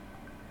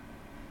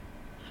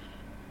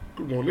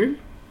Good morning.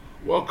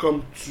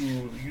 Welcome to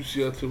the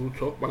UCL Table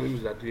Talk. My name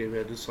is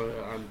Adeyemi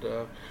Adesanya,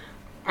 and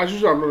as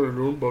usual, I'm not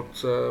alone,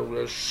 but we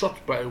are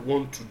shot by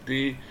one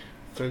today.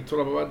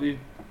 Fentola Babadi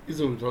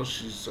isn't with us;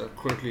 she's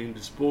currently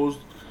indisposed.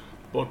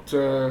 But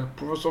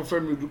Professor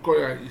Femi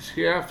Dukoya is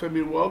here.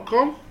 Femi,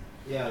 welcome.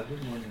 Yeah,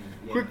 good morning.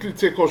 Yeah, Quickly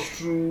take us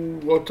through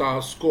what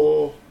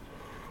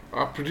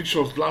our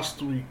predictions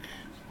last week.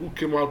 Who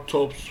came out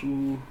tops?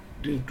 Who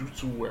didn't do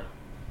too well?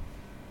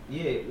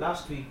 yeah.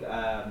 Last week,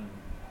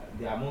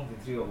 among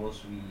the three of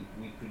us,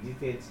 we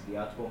predicted the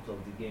outcomes of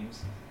the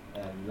games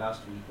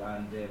last week,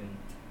 and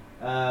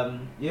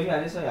Yemi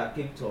Adesanya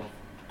came top.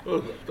 Oh,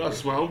 Yeah,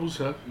 that's my humble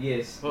self.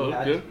 yes, Oh,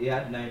 okay. he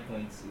had 9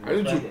 points. He I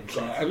was need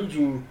quite I emphatic. need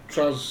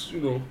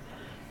to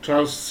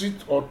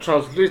transit or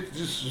translate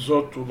this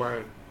result to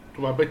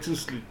my betting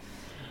slip.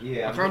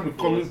 Yeah, I I'm can't be looking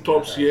forward coming to that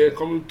tops as here, well.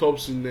 coming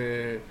tops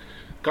in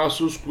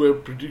Castle Square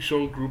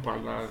prediction group,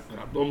 and I'm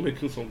not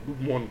making some good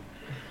money.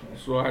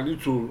 So I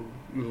need to,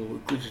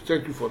 Coach,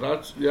 thank you for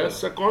that. Yes,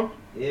 Sure. second.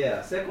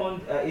 Yeah,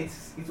 second,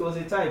 it was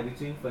a tie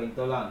between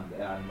Feintola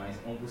and my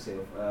uncle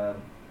self.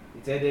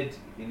 It ended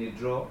in a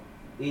draw,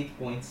 8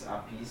 points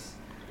apiece.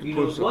 It You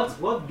know was,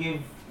 what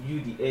gave you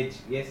the edge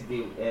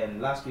yesterday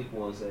and last week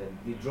was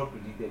the draw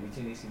predicted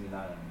between AC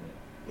Milan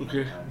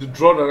okay. The and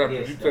draw that I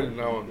yes, that predicted we in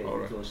that one. predicted. All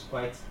It right. was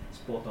quite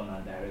spot on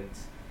and direct.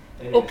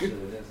 Anyway, Okay. so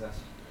that's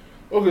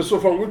Okay. So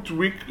from week to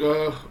week,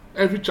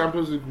 every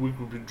Champions League week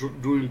we'll be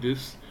doing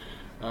this,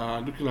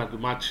 looking at the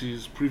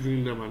matches,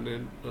 previewing them, and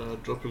then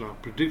dropping our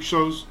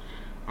predictions,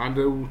 and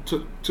then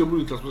we'll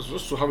table it as well,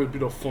 just to have a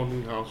bit of fun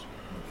in house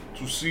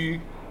to see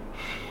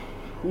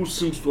who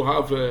seems to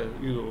have a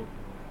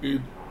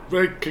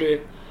very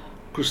clear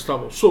crystal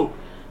ball. So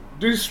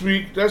this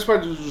week,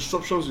 despite the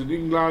disruptions in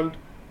England,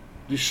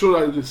 the show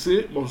that they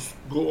say must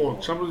go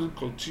on. Champions League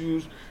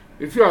continues.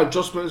 A few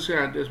adjustments here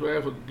and there,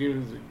 especially for the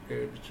games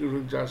between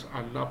Rangers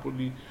and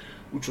Napoli,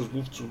 which was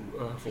moved to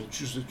from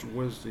Tuesday to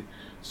Wednesday.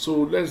 So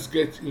let's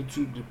get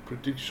into the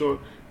prediction.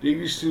 The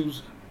English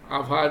teams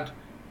have had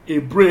a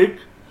break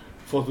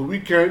for the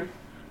weekend.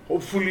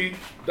 Hopefully,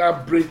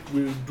 that break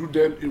will do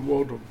them a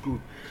world of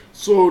good.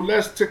 So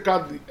let's take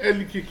out the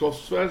early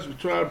kickoffs first.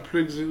 Victoria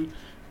Plzen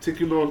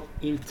taking on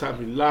Inter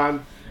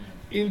Milan.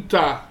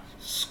 Inter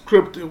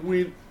scraped a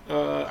win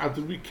at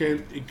the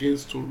weekend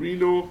against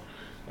Torino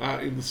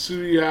in the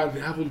Serie A. They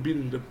haven't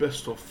been in the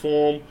best of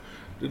form.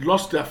 They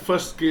lost their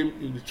first game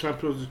in the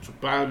Champions League to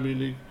Bayern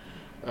Munich.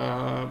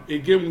 A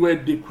game where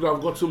they could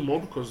have gotten more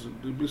because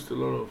they missed a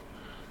lot of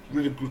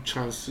really good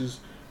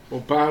chances.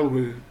 But Bayern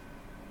were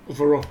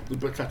overall the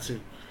better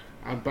team.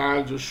 And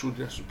Bayern just showed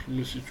their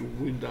supremacy to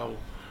win that one.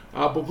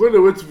 But going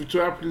away to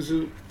Victoria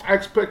Pleasant, I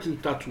expect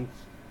Inter to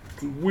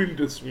win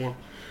this one.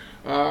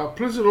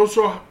 Pleasant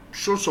also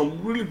showed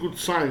some really good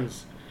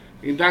signs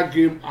in that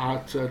game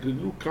at the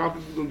new camp,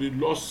 even though they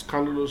lost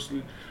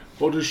scandalously.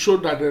 But they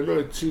showed that they're not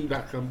a team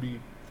that can be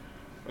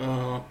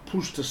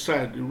pushed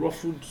aside. They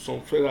ruffled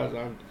some feathers,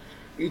 and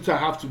Inter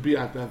have to be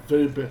at their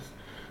very best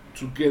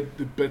to get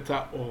the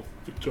better of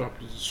Victoria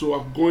Pleasant. So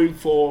I'm going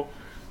for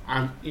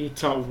an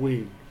Inter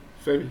win.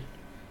 Femi.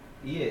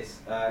 Yes,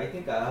 I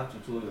think I have to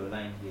toe your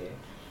line here.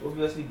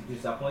 Obviously, the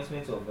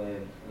disappointment of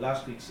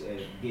last week's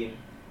game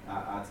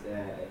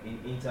in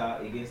Inter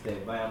against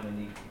Bayern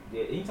Munich,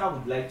 the Inter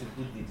would like to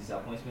put the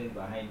disappointment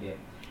behind them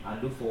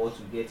and look forward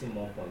to getting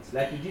more points.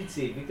 Like you did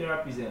say, Victoria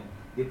Prism,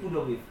 they put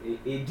up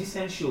a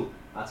decent show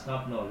at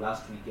Camp Nou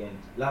last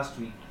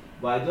week,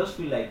 but I just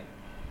feel like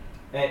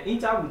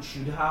Inter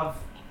should have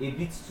a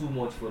bit too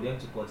much for them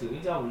to curtail.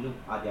 Inter will look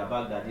at their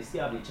back that they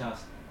still have a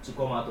chance to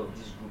come out of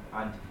this group,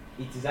 and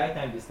it is high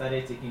time they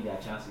started taking their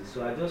chances.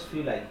 So I just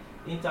feel like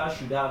Inter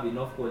should have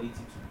enough quality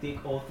to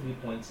take all 3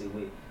 points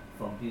away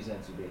from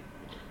Pilsen today.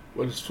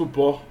 When it's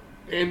football,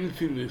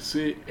 anything they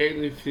say,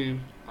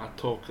 anything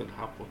at all can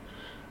happen.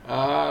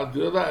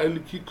 The other early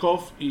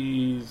kickoff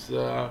is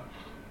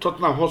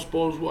Tottenham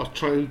Hotspurs, who are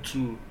trying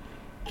to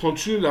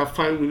continue their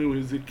fine winning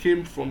ways. They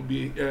came from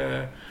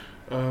the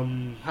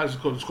how's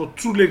it called? It's called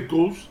two late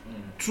goals,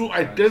 two Richarlison.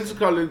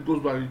 identical late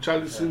goals by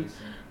Richarlison Richarlison.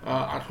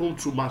 at home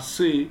to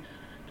Marseille.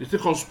 They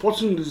take on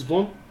Sporting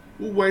Lisbon,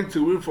 who went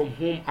away from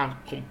home and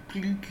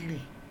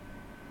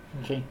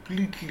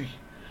completely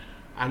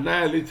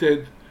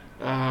annihilated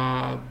their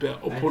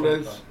Eintracht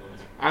opponents,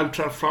 Frankfurt.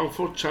 Eintracht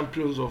Frankfurt,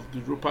 champions of the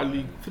Europa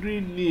League,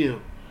 3-0.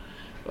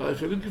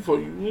 If you're looking for,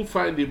 you won't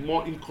find a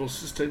more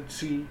inconsistent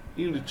team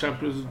in the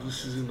Champions League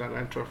this season than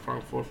Eintracht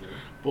Frankfurt. True.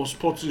 But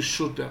Sporting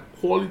showed their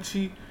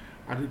quality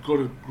and they got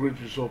a great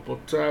result.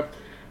 But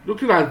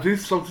looking at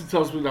this, something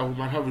tells me that we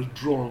might have a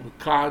draw on the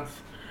cards.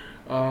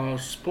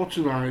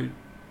 Sporting are an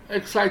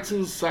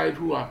exciting side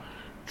who are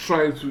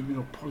trying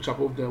to punch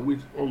above their weight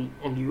on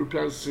the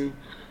European scene.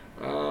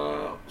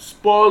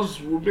 Spurs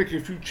will make a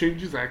few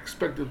changes. I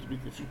expect them to make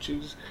a few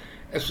changes,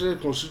 especially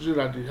considering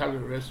that they had a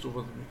rest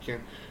over the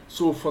weekend.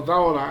 So for that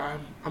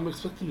one, I'm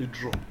expecting a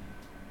draw.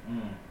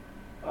 Mm.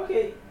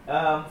 Okay,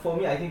 for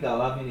me, I think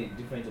I'll have a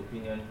different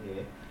opinion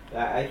here.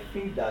 I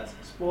think that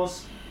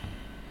Spurs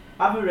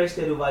having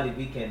rested over the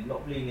weekend,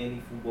 not playing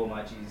any football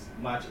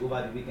match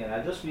over the weekend,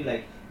 I just feel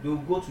like they will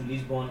go to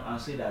Lisbon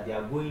and say that they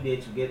are going there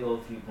to get all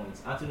 3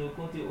 points. Antonio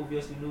Conte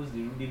obviously knows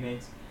the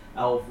rudiments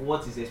of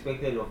what is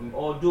expected of him,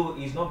 although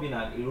he's not been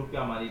an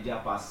European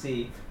manager per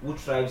se who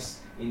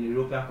thrives in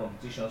European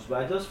competitions.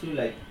 But I just feel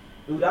like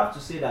he would have to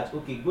say that,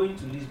 okay, going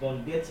to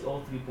Lisbon, get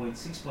all 3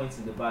 points, 6 points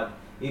in the bag,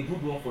 a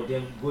good one for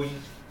them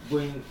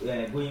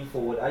going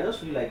forward. I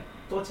just feel like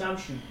Tottenham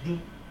should do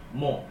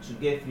more to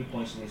get 3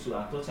 points today, so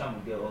and Tottenham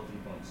will get all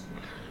 3 points.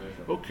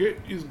 Okay,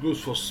 it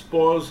goes for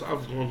Spurs.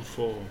 I've gone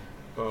for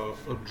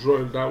a draw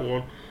in that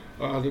one.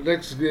 The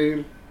next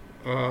game,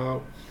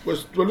 we're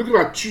looking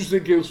at Tuesday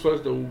games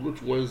first, then we'll go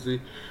to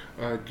Wednesday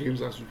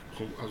games as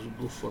we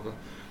go further.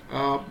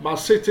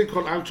 Marseille take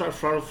on Eintracht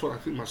Frankfurt. I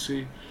think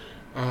Marseille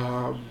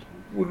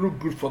will look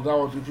good for that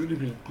one. They've really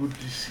been good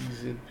this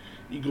season.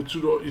 Igor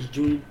Tudor is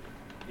doing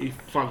a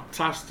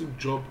fantastic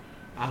job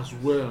as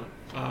well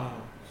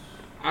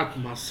at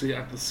Marseille,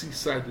 at the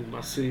seaside in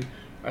Marseille.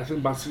 I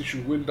think Marseille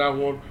should win that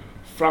one.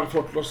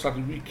 Frankfurt lost at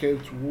the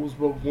weekend to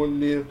Wolfsburg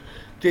 1-0.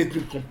 They've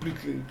been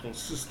completely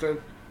inconsistent.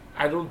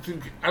 I don't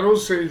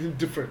see anything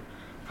different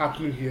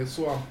happening here,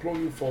 so I'm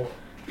plugging for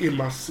a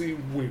Marseille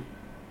win.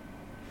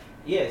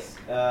 Yes,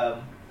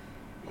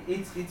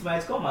 it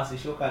might come as a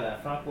shocker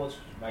that Frankfurt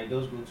might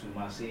just go to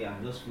Marseille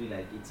and just feel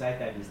like it's high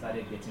time they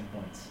started getting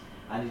points,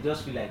 and they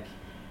just feel like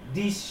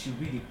this should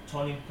be the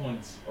turning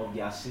point of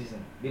their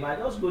season. They might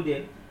just go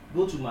there,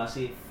 go to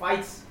Marseille,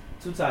 fight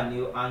tooth and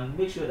nail, and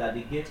make sure that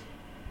they get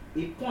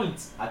a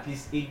point, at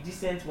least a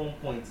decent 1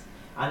 point,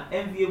 an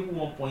enviable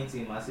 1 point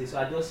in Marseille. So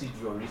I just see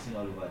draw written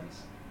all over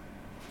this.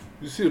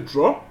 You see a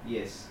draw?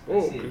 Yes.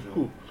 Oh, okay,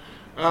 cool.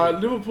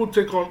 Liverpool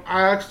take on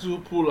Ajax.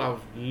 Liverpool have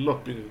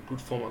not been in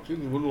good form. I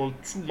think they've only won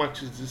 2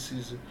 matches this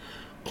season.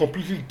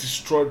 Completely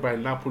destroyed by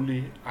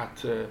Napoli at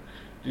the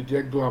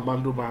Diego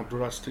Armando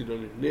Maradona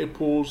Stadium in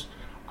Naples.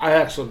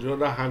 Ajax, on the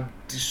other hand,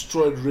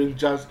 destroyed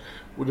Rangers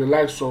with the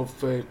likes of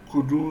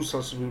Kudus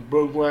and Steven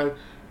Bergwijn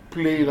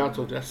playing out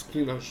of their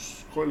skin and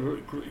scoring.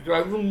 It could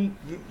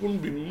even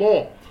be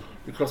more.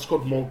 They could have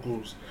scored more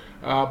goals.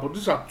 But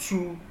these are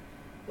two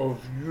of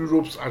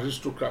Europe's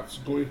aristocrats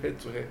going head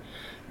to head.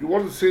 You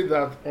want to say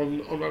that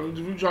on an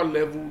individual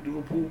level,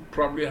 Liverpool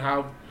probably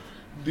have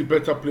the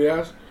better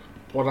players,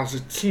 but as a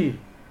team,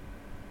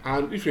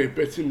 and if you're a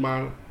betting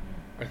man,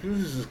 I think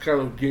this is the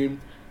kind of game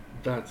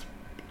that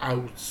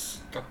I'm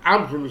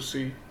going to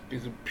say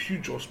is a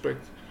huge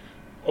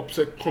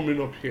upset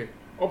coming up here.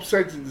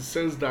 Upset in the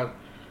sense that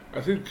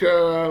I think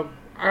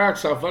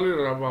Ajax are valued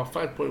at about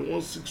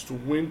 5.16 to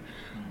win.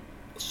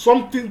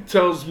 Something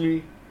tells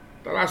me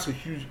that that's a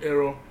huge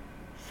error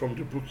from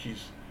the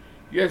bookies.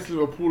 Yes,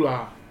 Liverpool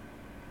are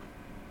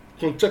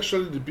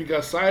contextually the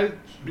bigger side,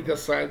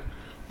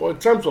 but in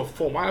terms of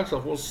form, Ajax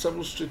have won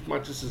 7 straight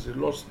matches since they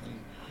lost the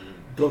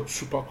Dutch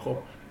Super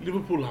Cup.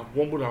 Liverpool have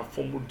won and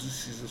fumbled this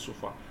season so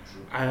far.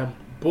 I am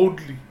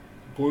boldly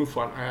going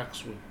for an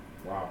Ajax win.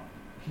 Wow,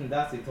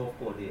 that's a tough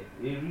call there.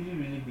 A really,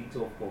 really big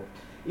tough call.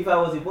 If I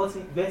was a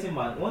betting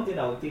man, one thing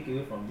I would take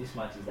away from this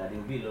match is that there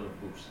will be a lot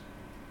of goals.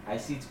 I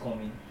see it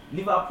coming.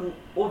 Liverpool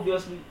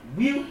obviously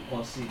will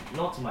concede,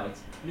 not might.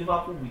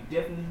 Liverpool will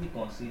definitely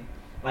concede,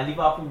 and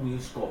Liverpool will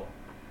score.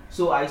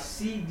 So I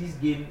see this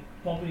game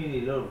pumping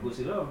in a lot of goals.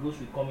 A lot of goals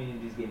will come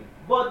in this game.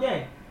 But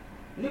then,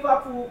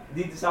 Liverpool,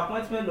 the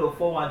disappointment of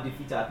 4-1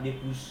 defeat at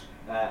Naples,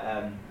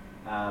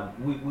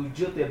 we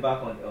jolted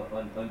back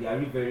on their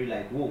reverie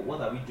like, whoa,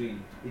 what are we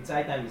doing? It's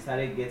high time we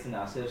started getting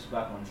ourselves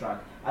back on track.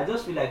 I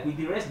just feel like with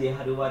the rest they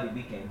had over the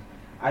weekend,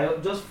 I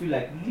just feel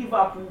like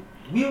Liverpool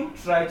will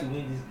try to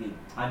win this game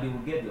and they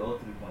will get the all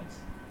 3 points.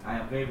 I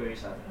am very, very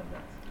certain of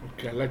that.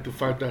 Okay, I like the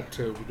fact that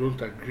we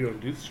don't agree on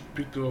this. You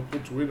picked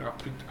Liverpool to win, I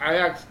picked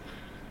Ajax,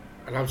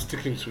 and I'm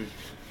sticking to it.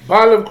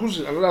 Bayer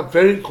Leverkusen, another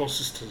very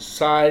inconsistent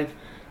side.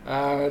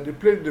 They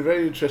played a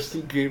very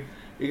interesting game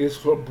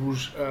against Club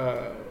Brugge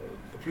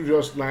the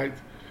previous night.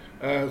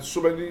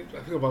 So many, I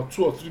think about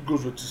 2 or 3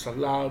 goals were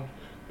disallowed,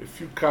 a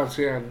few cards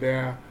here and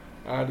there.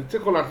 They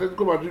take on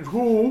Atletico Madrid,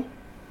 who,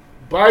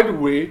 by the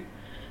way,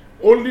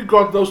 only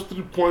got those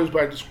 3 points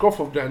by the scruff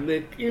of their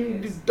neck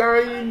in the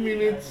dying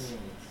minutes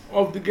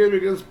of the game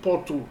against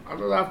Porto.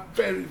 Another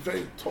very,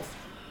 very tough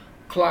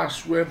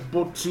clash where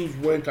both teams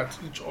went at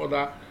each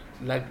other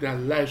like their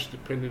lives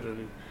depended on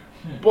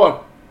it.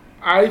 But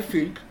I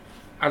think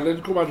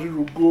Atletico Madrid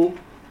will go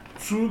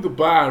to the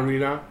Bayer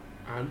Arena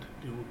and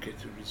they will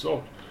get a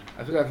result.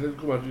 I think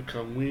Atletico Madrid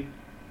can win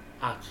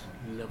at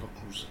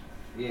Leverkusen.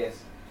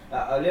 Yes.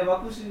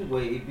 Leverkusen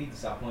were a bit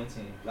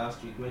disappointing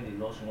last week when they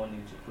lost 1-0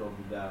 to Club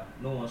Brugge.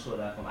 No one saw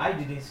that coming. I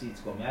didn't see it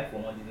coming. I, for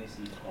one, didn't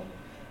see it coming.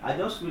 I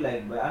just feel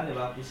like by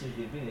Leverkusen,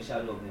 they've been a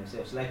shadow of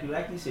themselves. Like you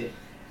rightly said,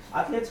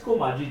 Atletico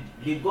Madrid,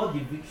 they got the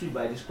victory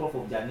by the scruff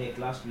of their neck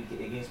last week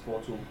against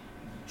Porto.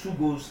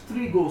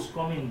 3 goals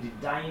coming in the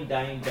dying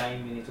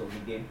minutes of the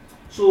game.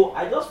 So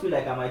I just feel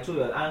like I'm a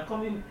total, and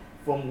coming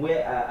from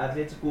where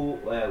Atletico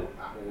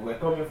were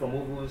coming from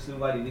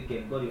over the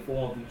weekend, got a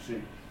 4-1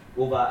 victory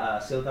over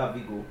Celta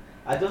Vigo.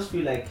 I just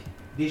feel like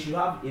they should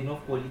have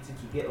enough quality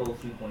to get all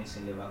 3 points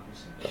in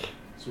Leverkusen.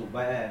 So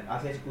by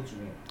Atletico to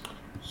win.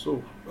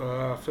 So,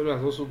 Femi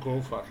has also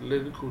gone for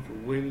Atletico to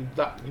win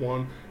that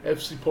one.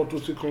 FC Porto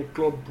take on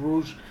Club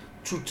Brugge.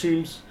 Two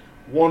teams.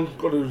 One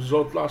got a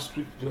result last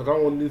week. The other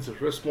one needs a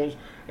response.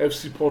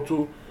 FC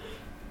Porto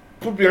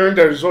put behind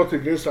the result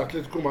against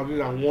Atletico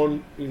Madrid and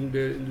won in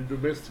the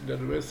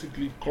domestic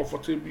league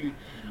comfortably.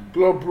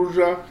 Club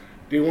Brugge,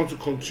 they want to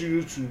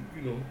continue to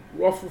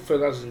ruffle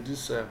feathers in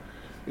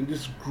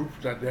this group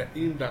that they're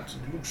in. That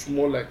looks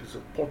more like it's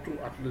a Porto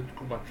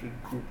Atletico Madrid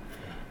group.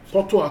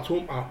 Porto at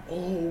home are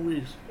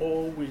always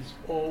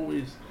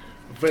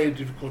very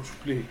difficult to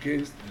play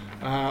against.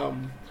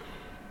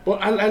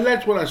 But I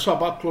liked what I saw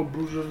about Club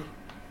Brugge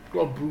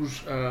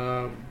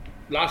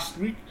last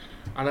week,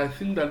 and I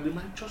think that they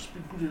might just be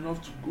good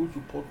enough to go to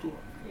Porto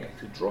and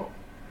get a draw.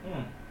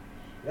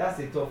 That's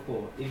a tough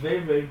call. A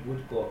very, very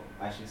good call,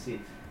 I should say.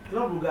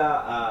 Club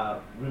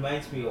Brugge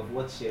reminds me of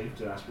what Sheriff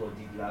Tiraspol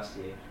did last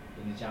year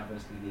in the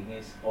Champions League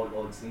against all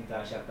odds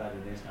Inter, Shakhtar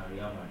Donetsk and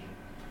Real Madrid.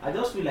 I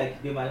just feel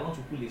like they might want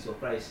to pull a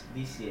surprise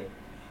this year.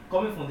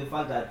 Coming from the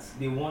fact that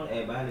they won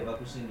Bayer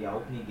Leverkusen in their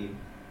opening game,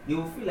 they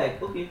will feel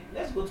like, okay,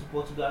 let's go to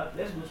Portugal,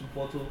 let's go to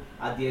Porto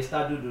at the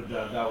Estadio do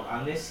Dragão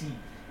and let's see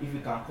if we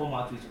can come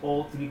out with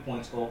all 3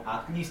 points or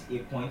at least a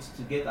point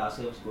to get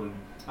ourselves going.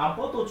 And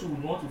Porto too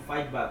would want to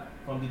fight back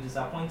from the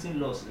disappointing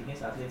loss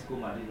against Atletico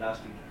Madrid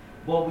last week.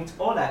 But with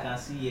all I can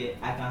see here,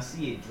 I can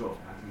see a draw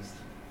at least.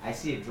 I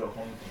see a draw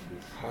coming from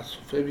this. As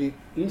Femi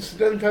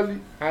incidentally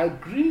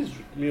agrees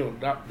with me on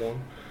that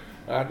one.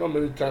 Not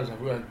many times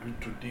have we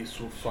agreed today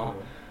so far.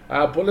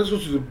 But let's go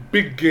to the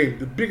big game,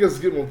 the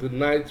biggest game of the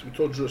night, with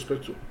all due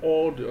respect to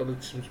all the other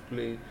teams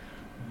playing.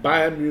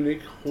 Bayern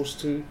Munich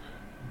hosting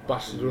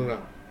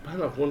Barcelona.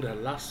 Bayern have won their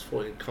last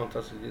 4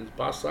 encounters against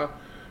Barca.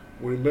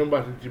 We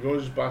remember the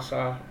demolished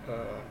Barca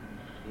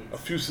a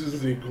few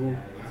seasons ago,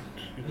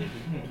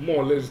 and more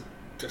or less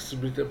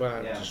decimated by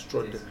and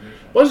destroyed them.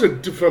 But it's a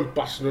different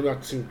Barcelona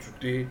team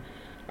today,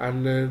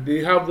 and they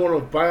have one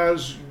of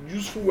Bayern's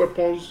useful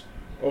weapons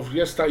of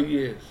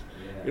yesteryears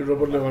in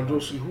Robert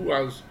Lewandowski, who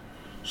has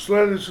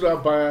slid into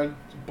that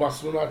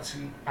Barcelona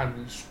team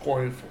and is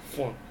scoring for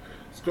fun.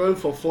 Scoring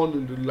for fun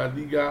in the La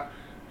Liga.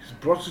 He's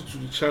brought it to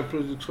the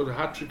Champions League, scored a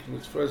hat-trick in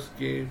his first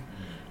game,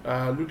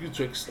 looking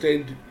to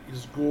extend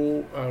his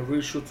goal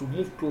ratio to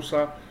move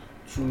closer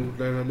to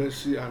Lionel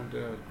Messi and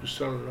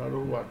Cristiano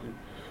Ronaldo, who are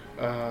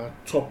the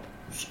top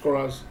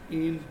scorers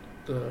in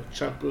the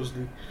Champions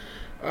League.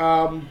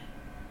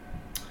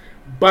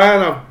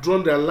 Bayern have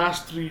drawn their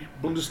last 3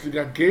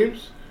 Bundesliga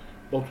games,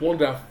 but won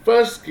their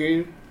first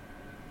game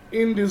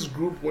in this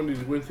group when they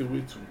went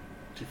away to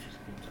defeat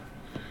Inter.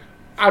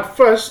 At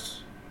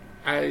first,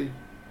 I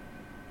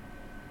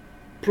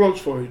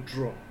plunged for a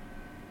draw.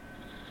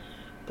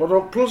 But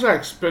on closer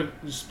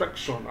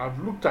inspection, I've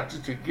looked at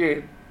it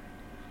again.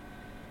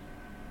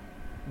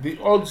 The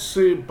odds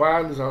say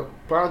Bayern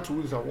to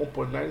win is at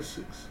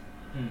 1.96.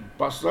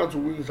 Barcelona to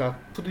win is at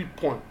 3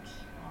 points.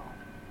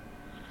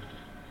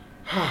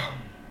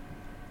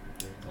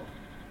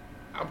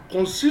 I'm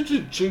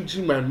considering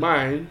changing my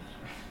mind,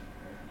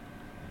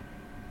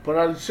 but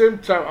at the same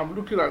time, I'm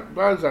looking at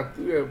Bayern's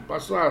at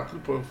Barcelona at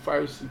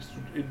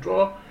 3.56. A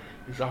draw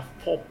is at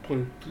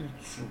 4.32.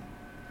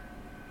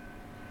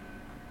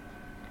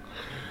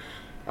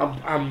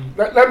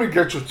 Let me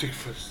get your take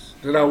first,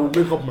 then I will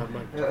make up my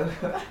mind.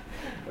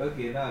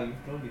 Okay, now you've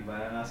thrown the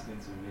banana skin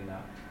to me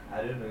now.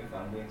 I don't know if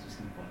I'm going to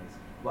sleep on it.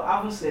 But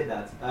having said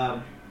that,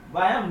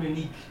 Bayern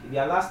Munich,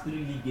 their last 3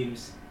 league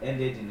games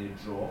ended in a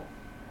draw.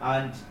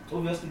 And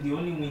obviously the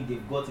only win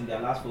they've got in their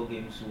last 4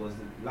 games was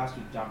the last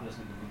week Champions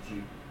League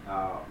victory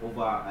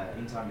over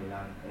Inter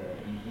Milan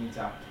in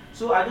Inter.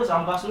 So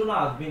and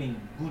Barcelona has been in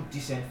good,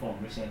 decent form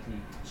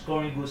recently,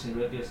 scoring goals in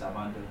reckless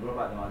abandon.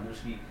 Robert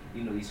Lewandowski,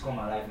 he's come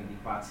alive in the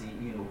party.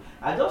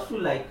 I just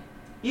feel like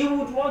he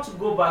would want to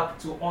go back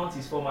to haunt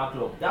his former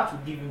club. That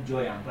would give him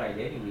joy and pride,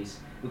 anyways,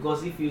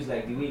 because he feels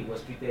like the way he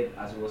was treated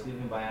as he was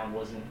leaving Bayern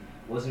wasn't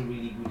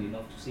really good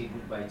enough to say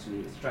goodbye to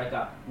a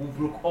striker who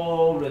broke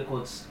all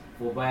records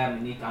for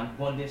Bayern Munich and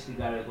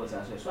Bundesliga records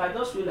as well. So I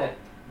just feel like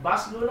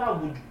Barcelona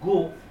would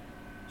go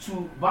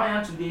to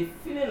Bayern today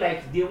feeling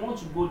like they want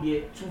to go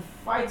there to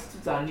fight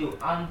tooth and nail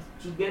and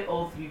to get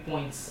all 3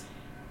 points.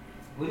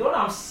 With what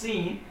I'm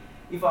saying,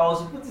 if I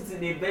was to put it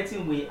in a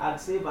betting way, I'd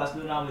say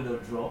Barcelona will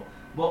draw.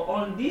 But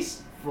on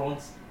this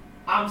front,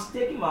 I'm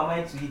staking my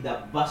mind to it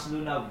that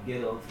Barcelona will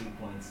get all 3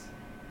 points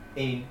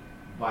in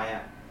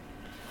Bayern.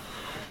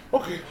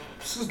 Okay,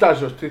 since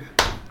that's your take,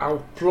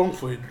 I'll plumb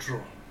for a draw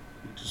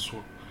in this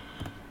one.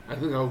 I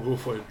think I'll go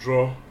for a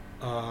draw.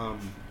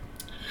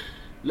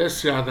 Let's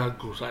see how that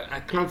goes. I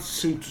can't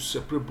seem to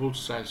separate both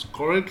sides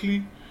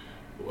currently,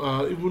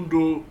 even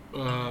though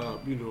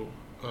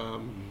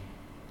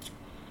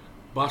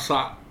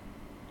Barca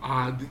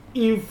are the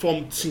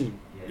informed team.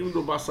 Yes. Even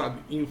though Barca are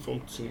the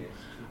informed team, yes.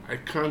 I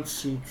can't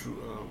seem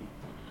to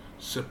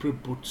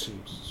separate both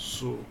teams.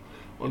 So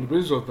on the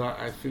basis of that,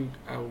 I think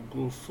I will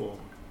go for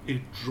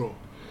a draw.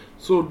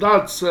 So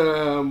that's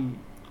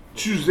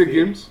Tuesday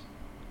games.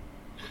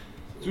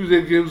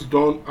 Tuesday games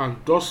done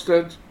and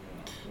dusted.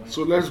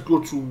 So let's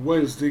go to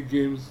Wednesday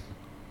games.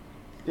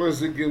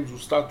 Wednesday games will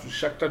start with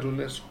Shakhtar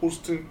Donetsk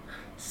hosting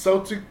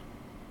Celtic.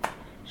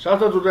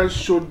 Shakhtar Donetsk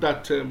showed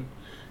that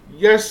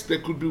yes, there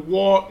could be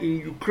war in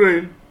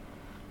Ukraine,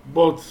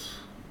 but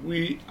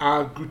we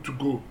are good to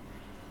go.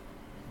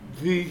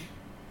 The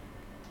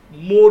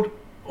mode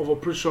of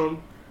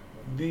operation,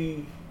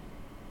 the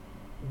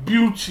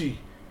beauty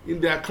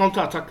in their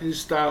counter-attacking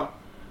style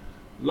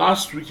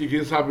last week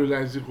against RB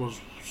Leipzig was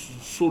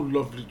so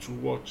lovely to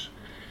watch.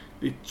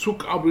 They took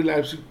RB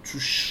Leipzig to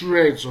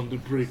shreds on the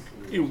break.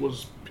 It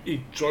was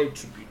a joy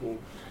to behold.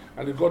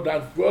 And they got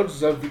that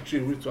well-deserved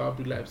victory away to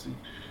RB Leipzig.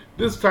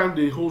 This time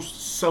they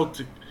host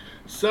Celtic.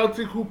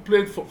 Celtic, who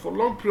played for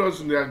long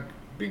periods in their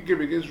big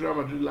game against Real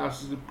Madrid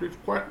last season, played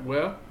quite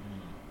well,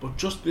 but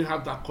just didn't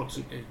have that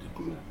cutting edge. They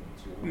couldn't,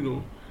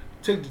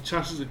 take the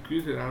chances they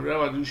created, and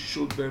Real Madrid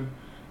showed them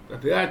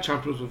that they are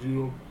champions of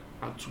Europe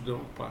and took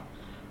them apart.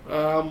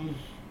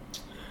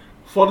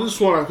 For this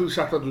one, I think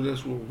Shakhtar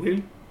Donetsk will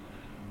win.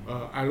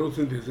 I don't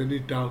think there's any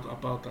doubt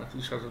about that. I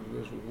think Shakhtar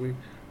Donetsk will win,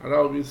 and that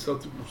will mean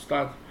Celtic will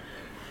start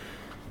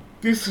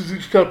this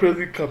season's Champions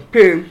League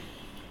campaign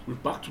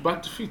with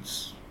back-to-back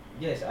defeats.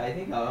 Yes, I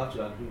think I'll have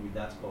to agree with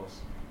that course.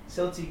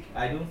 Celtic,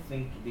 I don't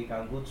think they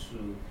can go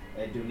to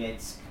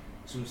Donetsk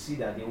to see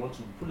that they want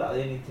to pull out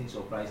anything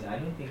surprising. I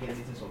don't think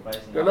anything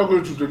surprising. They're not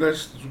going to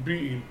Donetsk to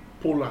be in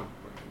Poland.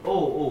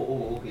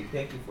 Okay.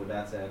 Thank you for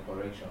that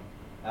correction.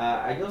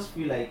 I just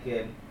feel like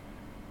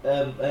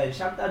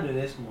Shakhtar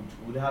Donetsk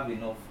would have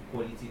enough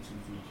quality to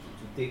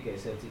take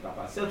Celtic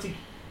apart. Celtic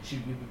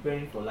should be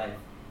preparing for life,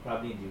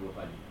 probably in the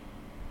Europa League.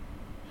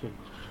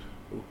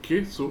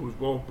 Okay, so we've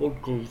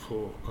both gone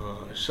for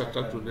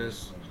Shakhtar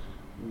Donetsk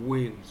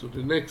win. So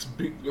the next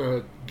big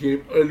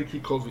game, early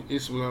kickoff in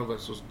AC Milan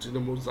versus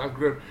Dinamo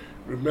Zagreb.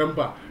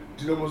 Remember,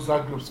 Dinamo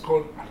Zagreb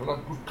scored another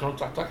good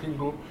counter-attacking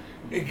goal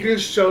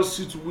against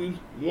Chelsea to win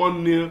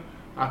 1-0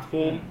 at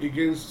home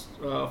against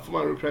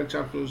former European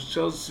champions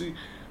Chelsea,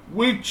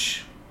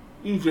 which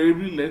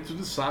invariably led to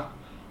the sack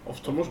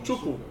of Thomas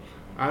Tuchel.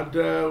 And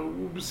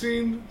we'll be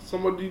seeing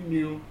somebody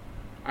new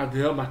at the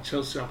helm at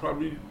Chelsea, and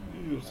probably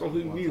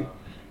something new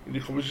in the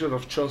competition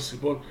of Chelsea.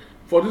 But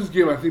for this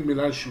game, I think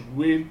Milan should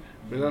win.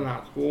 Milan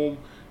at home,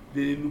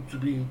 they look to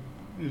be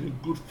in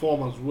good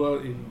form as well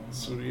in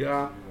Serie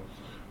A.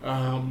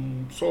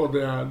 So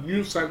their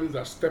new signings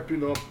are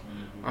stepping up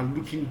and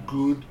looking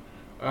good.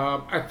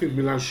 I think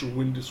Milan should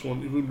win this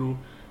one, even though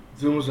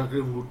Dinamo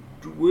Zagreb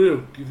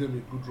will give them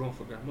a good run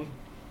for their money.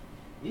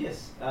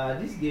 Yes,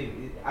 this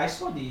game, I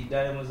saw the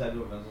Dynamo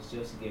Zagreb versus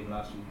Chelsea game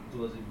last week. It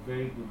was a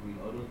very good win,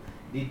 although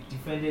they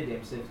defended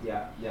themselves,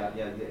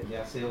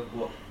 their self.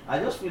 But I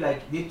just feel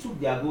like they took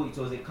their goal. It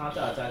was a counter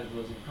attack. It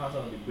was a counter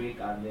on the break,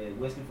 and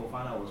Wesley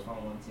Fofana was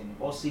found wanting.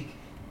 Osik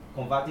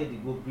converted the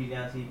goal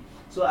brilliantly.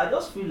 So I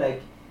just feel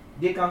like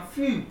they can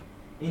feel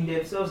in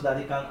themselves that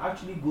they can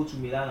actually go to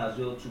Milan as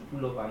well to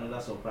pull up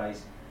another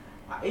surprise.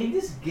 In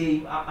this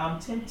game, I'm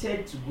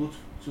tempted to go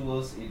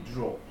towards a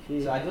draw.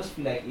 So I just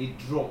feel like a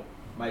draw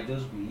might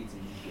just be it in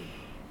this game.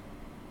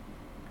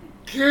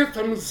 Okay,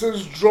 time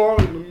says draw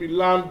in the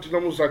Milan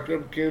Dinamo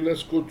Zagreb game.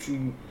 Let's go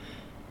to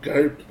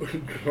Gary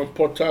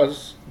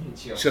Potter's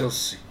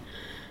Chelsea.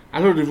 I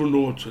don't even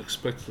know what to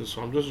expect,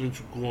 so I'm just going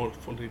to go on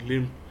for the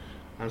limb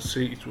and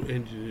say it will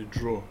end in a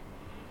draw.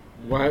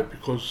 Why?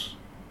 Because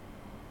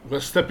we're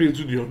stepping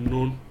into the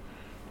unknown.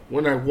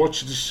 When I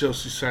watch this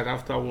Chelsea side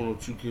after one or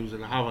two games,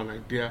 and I have an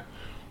idea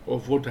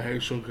of what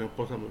direction Graham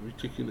Potter might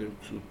be taking them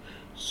to.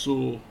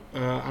 So,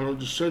 and on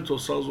the strength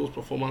of Salzburg's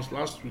performance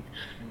last week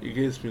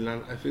against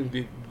Milan, I think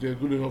they're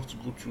good enough to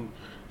go to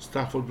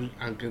Stamford Bridge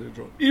and get a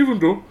draw. Even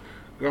though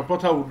Graham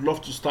Potter would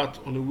love to start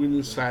on the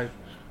winning side,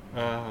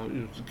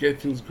 to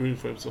get things going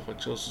for himself at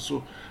Chelsea.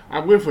 So,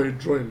 I'm going for a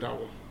draw in that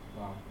one.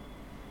 Wow.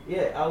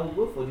 Yeah, I will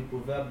go for the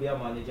proverbial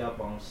manager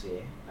bounce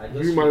here.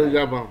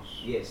 Manager bounce.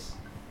 Yes.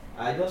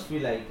 I just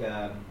feel like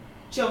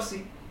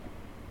Chelsea,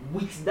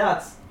 with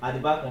that at the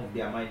back of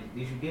their mind,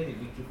 they should get a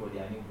victory for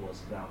their new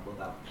boss, Graham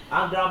Potter.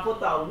 And Graham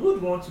Potter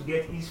would want to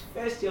get his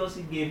first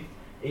Chelsea game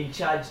in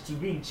charge to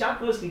be in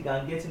Champions League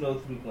and getting all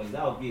 3 points.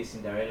 That would be a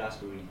Cinderella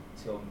story,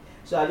 tell me.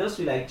 So I just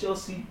feel like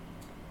Chelsea,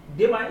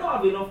 they might not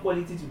have enough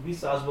quality to beat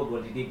Salzburg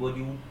on the day, but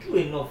they will do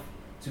enough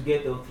to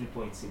get all 3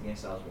 points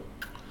against Salzburg.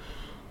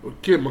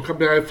 Okay,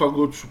 Maccabi Haifa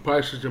go to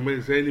Paris Saint-Germain.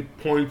 Is there any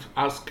point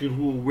asking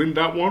who will win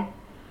that one?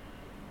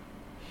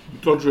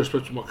 With all due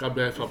respect to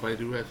Maccabi Haifa, by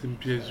the way, I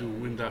think PSG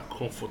will win that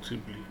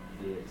comfortably.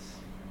 Yes.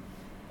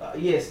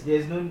 Yes, there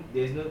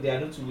are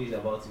no two ways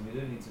about it. We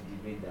don't need to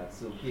debate that.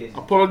 So PSG.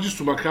 Apologies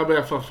to Maccabi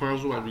Haifa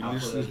fans who have been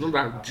listening. It's not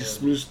that I've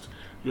dismissed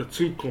your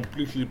team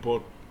completely,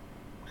 but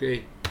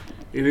okay,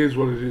 it is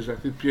what it is. I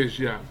think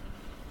PSG are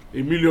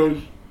a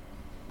million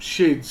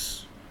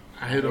shades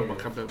ahead of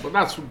Maccabi, but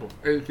that's football.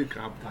 Anything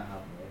can happen.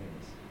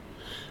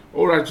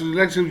 All right, to the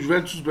next game,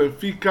 Juventus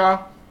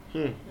Benfica.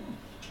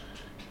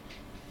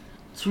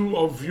 Two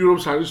of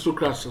Europe's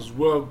aristocrats as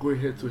well going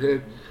head to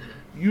head.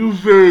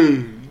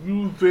 Juve.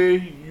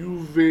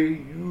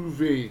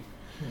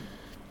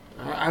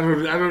 I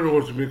don't know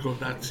what to make of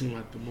that team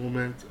at the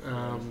moment.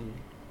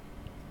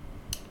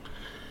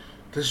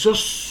 There's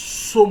just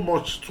so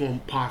much to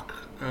unpack.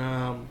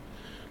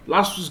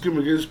 Last week's game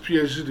against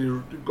PSG,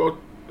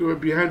 they were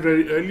behind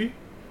very early.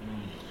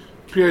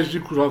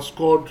 PSG could have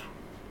scored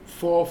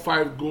 4 or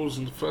 5 goals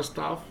in the first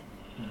half.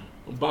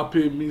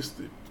 Mbappe missed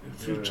a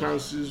few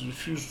chances,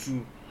 refused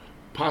to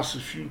pass a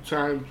few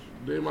times.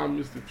 Neymar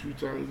missed a few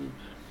times,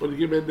 but the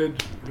game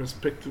ended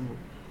respectable,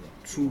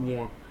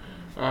 2-1.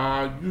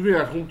 Juve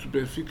at home to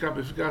Benfica.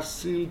 Benfica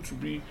seemed to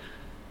be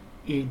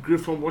in great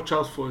form. Watch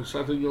out for a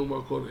certain young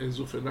man called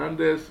Enzo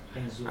Fernandez.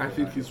 I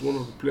think he's one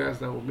of the players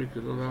that will make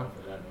another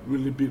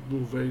really big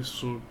move very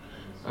soon.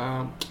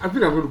 I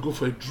think I'm going to go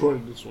for a draw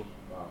in this one.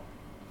 Wow.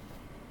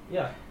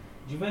 Yeah,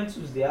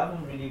 Juventus, they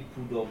haven't really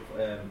put up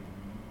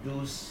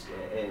those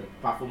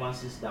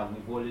performances that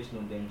we've always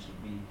known them to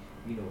be,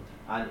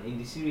 and in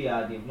the Serie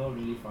A, they've not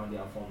really found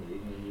their form.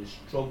 They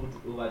struggled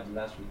over the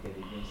last weekend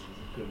against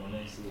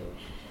Cremonese or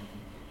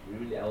something. They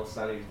really, I was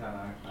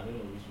Salernitana, I don't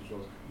know which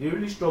was. They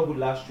really struggled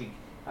last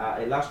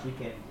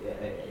weekend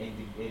in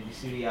the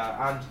Serie A,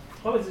 and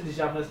coming to the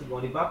Champions League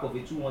on the back of a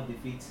 2-1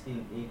 defeat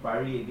in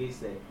Paris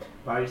against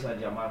Paris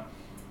Saint-Germain.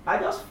 I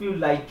just feel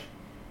like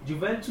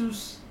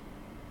Juventus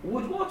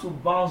would want to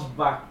bounce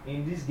back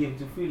in this game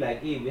to feel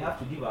like, hey, we have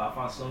to give our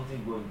fans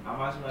something going.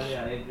 Amasimale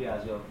and Edri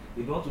as well.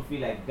 They want to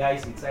feel like,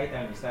 guys, it's high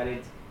time we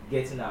started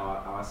getting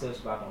ourselves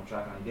back on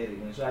track and get a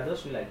win. So I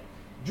just feel like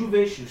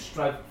Juve should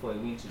strive for a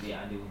win today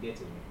and they will get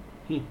a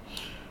win.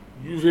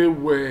 Juve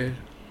were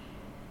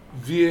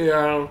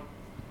VAR,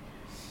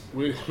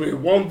 we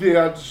one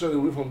VAR decision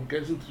away from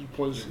getting 3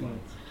 points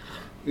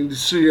in the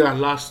Serie A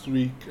last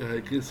week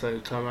against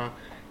Salernitana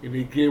in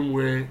a game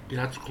where they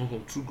had to come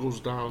from 2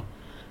 goals down.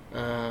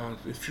 A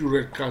few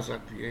red cards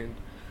at the end,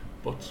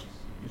 but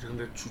it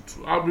ended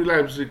 2-2. RB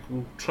Leipzig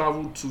will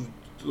travel to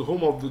the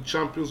home of the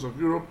champions of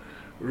Europe,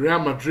 Real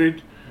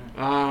Madrid.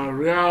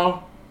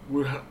 Real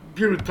will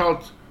be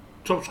without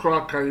top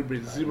scorer Karim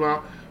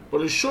Benzema,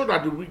 but it showed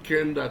at the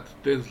weekend that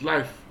there's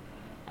life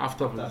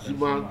after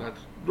Benzema. That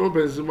no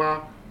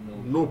Benzema,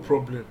 no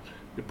problem.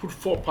 They put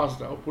 4 past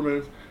their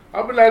opponents.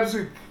 RB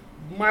Leipzig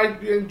might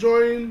be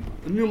enjoying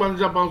a new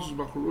manager, Bounces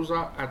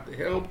Macarosa, at the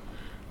helm.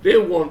 They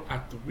won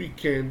at the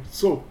weekend.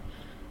 So,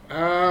 in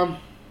an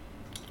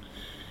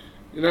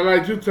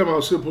ideal time,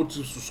 I'll say both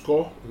teams to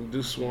score in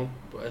this one.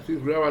 But I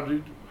think Real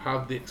Madrid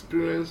have the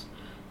experience,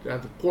 they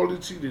have the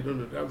quality, they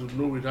have to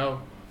know it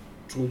how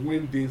to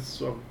win this.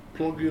 So I'm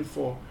plugging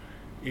for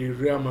a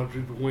Real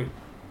Madrid win.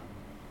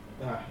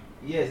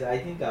 Yes, I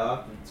think I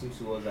have to tilt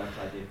towards that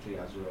trajectory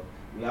as well.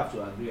 We have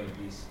to agree on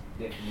this,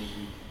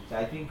 definitely. So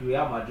I think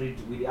Real Madrid,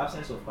 with the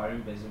absence of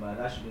Karim Benzema,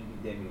 that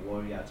shouldn't give them a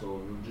worry at all.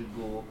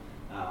 Rodrigo,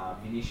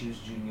 Vinicius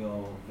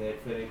Junior,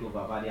 Federico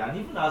Valverde, and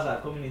even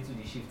Hazard coming into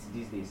the shift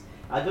these days.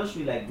 I just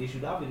feel like they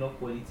should have enough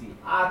quality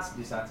at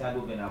the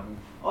Santiago Bernabeu.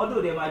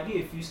 Although there might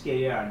be a few scare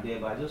here and there,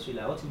 but I just feel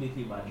like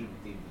ultimately Madrid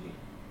will take the lead.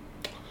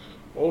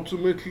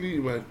 Ultimately,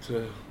 it might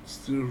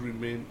still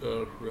remain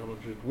a Real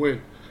Madrid win.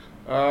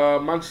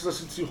 Manchester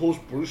City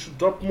hosts Borussia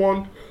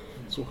Dortmund.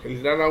 So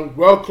Helena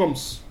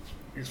welcomes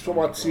his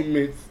former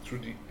teammates to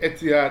the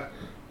Etihad,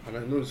 and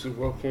I know it's a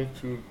welcome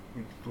to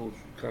those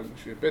who can.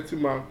 If you're a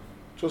betting man,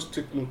 just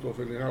take note of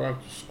Erling Haaland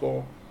to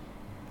score,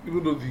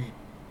 even though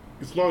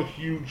it's not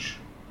huge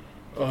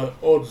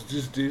odds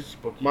these days,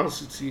 but Man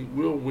City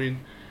will win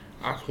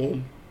at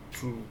home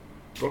to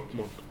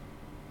Dortmund.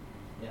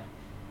 Yeah,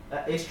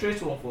 a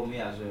straight one for me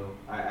as well.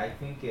 I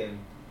think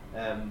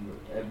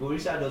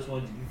Borussia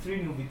Dortmund, the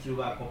 3-0 victory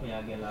over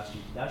Copenhagen last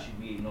week, that should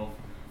be enough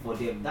for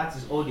them. That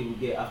is all they will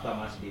get after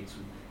match day 2.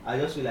 I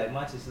just feel like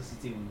Manchester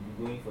City will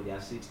be going for their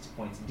 6th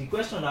point. The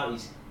question now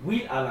is,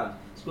 will Haaland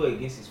score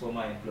against his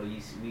former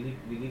employees? We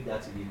leave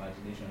that to the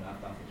imagination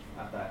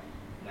after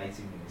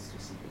 90 minutes to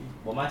see.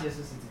 But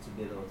Manchester City to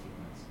get all 3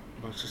 points.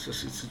 Manchester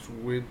City to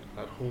win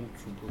at home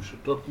to Borussia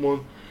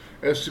Dortmund.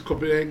 FC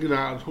Copenhagen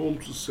are at home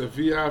to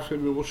Sevilla.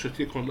 Femi, what's your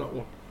take on that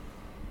one?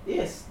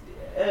 Yes,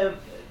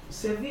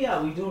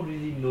 Sevilla, we don't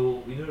really,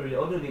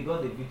 although they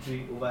got the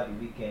victory over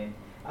the weekend,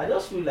 I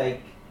just feel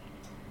like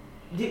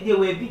they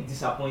were a bit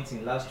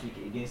disappointing last week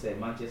against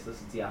Manchester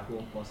City at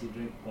home,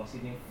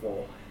 conceding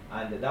 4,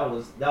 and that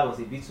was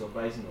a bit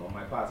surprising on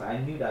my part. I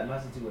knew that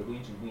Man City were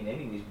going to win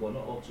anyways, but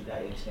not up to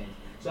that extent.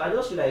 So I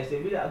just feel like if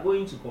they really are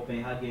going to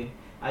Copenhagen,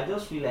 I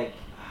just feel like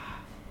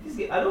this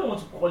game, I don't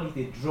want to call it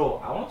a draw.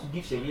 I want to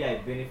give Sevilla a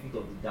benefit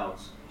of the doubt.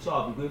 So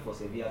I'll be going for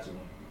Sevilla to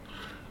win.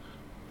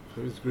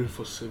 It's going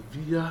for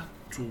Sevilla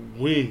to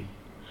win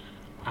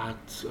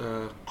at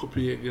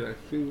Copenhagen. I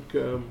think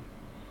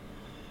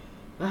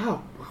I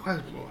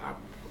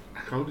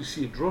can only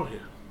see a draw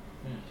here.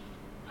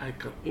 I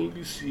can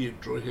only see a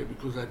draw here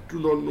because I do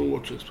not know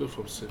what to expect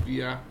from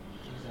Sevilla.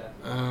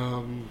 Exactly.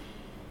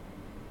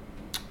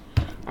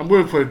 I'm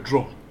going for a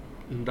draw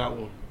in that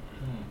one.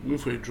 I'm going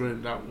for a draw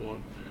in that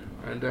one.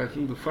 And I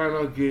think the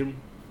final game,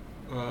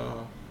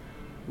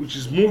 which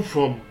is moved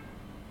from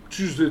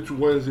Tuesday to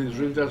Wednesday, is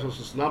Rangers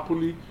versus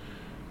Napoli.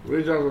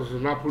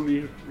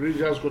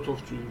 Rangers got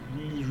off to a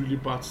really, really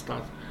bad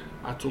start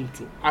at home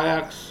to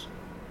Ajax,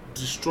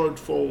 destroyed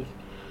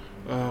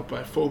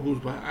by 4 goals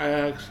by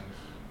Ajax.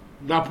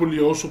 Napoli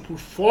also put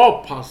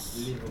 4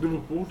 past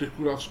Liverpool. They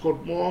could have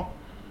scored more.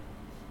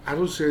 I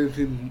don't see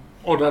anything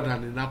other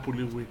than a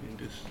Napoli win in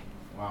this.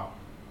 Wow.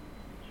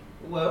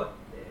 Well,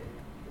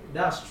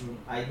 that's true.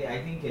 I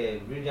think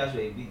Rangers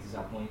were a bit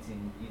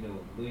disappointing,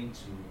 going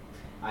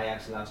to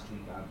Ajax last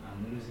week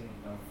and losing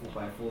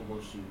 4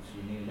 goals to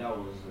nil. That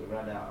was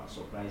rather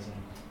surprising.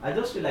 I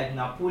just feel like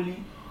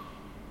Napoli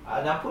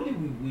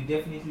will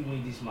definitely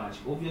win this match.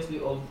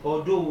 Obviously,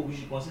 although we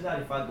should consider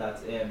the fact that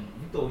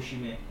Victor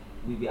Osimhen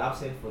will be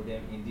absent for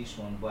them in this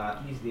one, but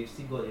at least they've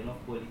still got enough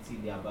quality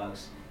in their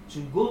bags to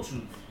go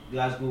to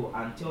Glasgow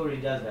and tell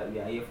Rangers that we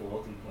are here for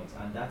all 3 points,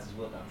 and that is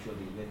what I'm sure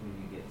they will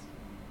definitely get.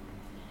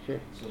 Okay.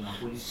 So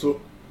Napoli.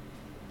 So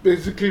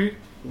basically,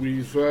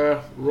 we've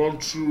run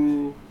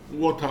through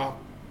what our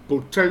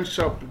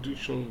potential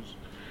predictions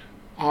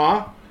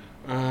are.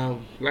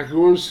 Like I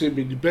always say,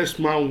 may the best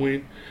man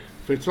win.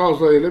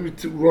 Fentola's like, let me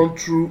run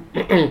through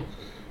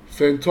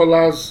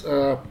Fentola's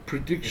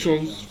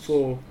predictions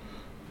for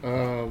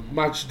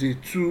match day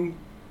 2,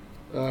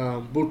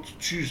 both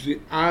Tuesday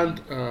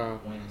and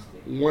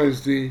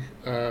Wednesday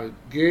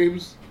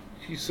games.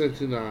 He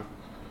sent in a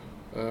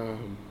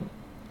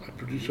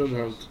prediction,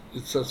 and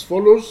it's as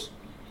follows.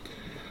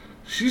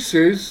 She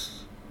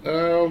says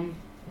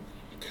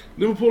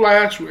Liverpool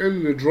Ajax will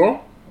end in a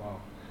draw. Wow.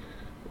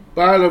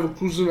 Bayer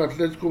Leverkusen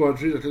Atletico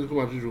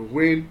Madrid will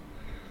win.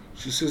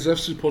 She says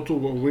FC Porto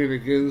will win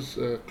against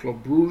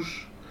Club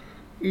Brugge.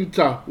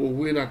 Inter will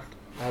win at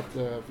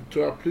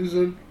Victoria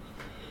Pleasant.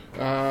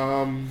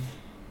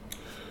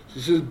 She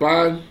says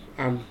Bayern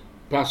and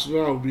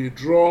Barcelona will be a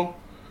draw.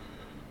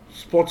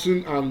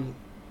 Sporting and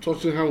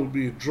Tottenham will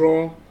be a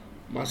draw.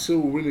 Marseille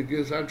will win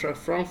against Eintracht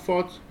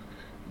Frankfurt.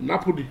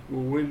 Napoli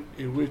will win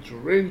away to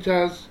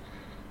Rangers.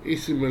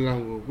 AC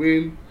Milan will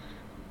win.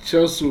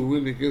 Chelsea will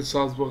win against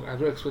Salzburg. I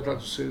don't expect her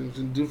to say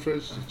anything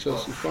different. She's a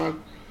Chelsea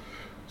fan.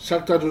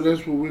 Shakhtar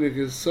Donetsk will win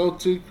against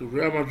Celtic.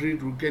 Real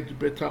Madrid will get the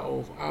better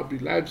of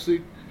RB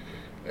Leipzig.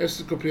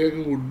 FC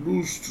Copenhagen will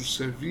lose to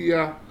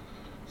Sevilla.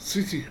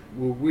 City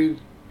will win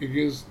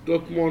against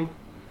Dortmund.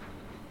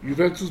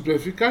 Juventus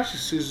Benfica, she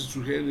says it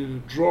will end in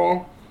a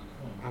draw.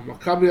 And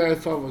Maccabi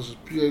Haifa versus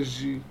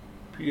PSG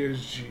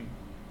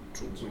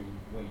to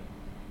win.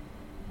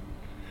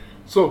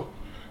 So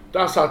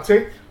that's our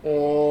take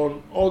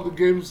on all the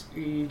games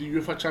in the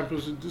UEFA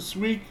Champions League this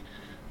week.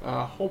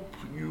 Hope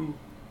you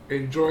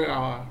enjoy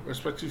our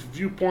respective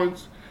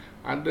viewpoints,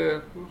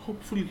 and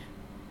hopefully,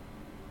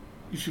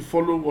 if you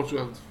follow what we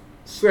have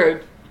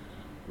said,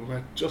 we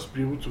might just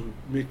be able to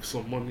make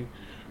some money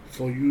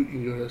for you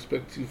in your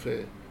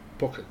respective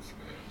pockets.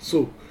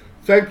 So,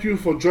 thank you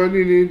for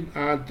joining in,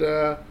 and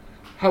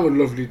have a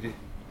lovely day.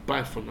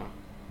 Bye for now.